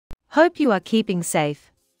Hope you are keeping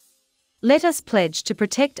safe. Let us pledge to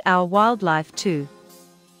protect our wildlife too.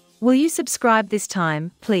 Will you subscribe this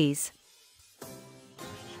time, please?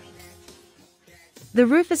 The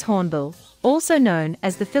Rufous Hornbill, also known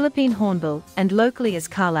as the Philippine Hornbill and locally as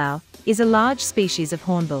Kalaw, is a large species of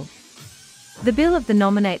hornbill. The bill of the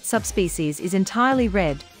nominate subspecies is entirely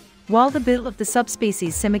red, while the bill of the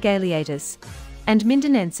subspecies semigaleatus and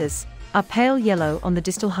mindanensis are pale yellow on the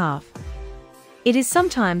distal half. It is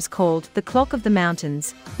sometimes called the clock of the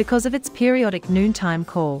mountains because of its periodic noontime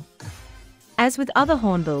call. As with other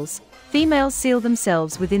hornbills, females seal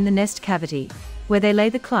themselves within the nest cavity, where they lay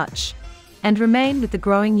the clutch, and remain with the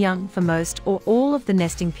growing young for most or all of the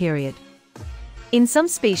nesting period. In some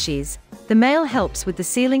species, the male helps with the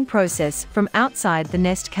sealing process from outside the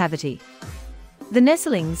nest cavity. The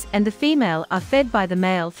nestlings and the female are fed by the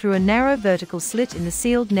male through a narrow vertical slit in the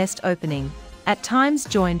sealed nest opening, at times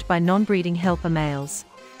joined by non-breeding helper males.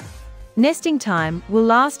 Nesting time will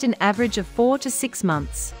last an average of 4 to 6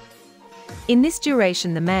 months. In this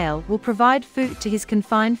duration, the male will provide food to his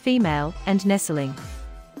confined female and nestling.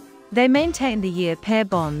 They maintain the year pair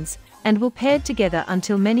bonds and will pair together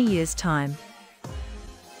until many years' time.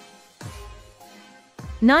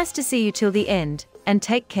 Nice to see you till the end, and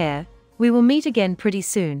take care. We will meet again pretty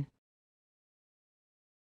soon.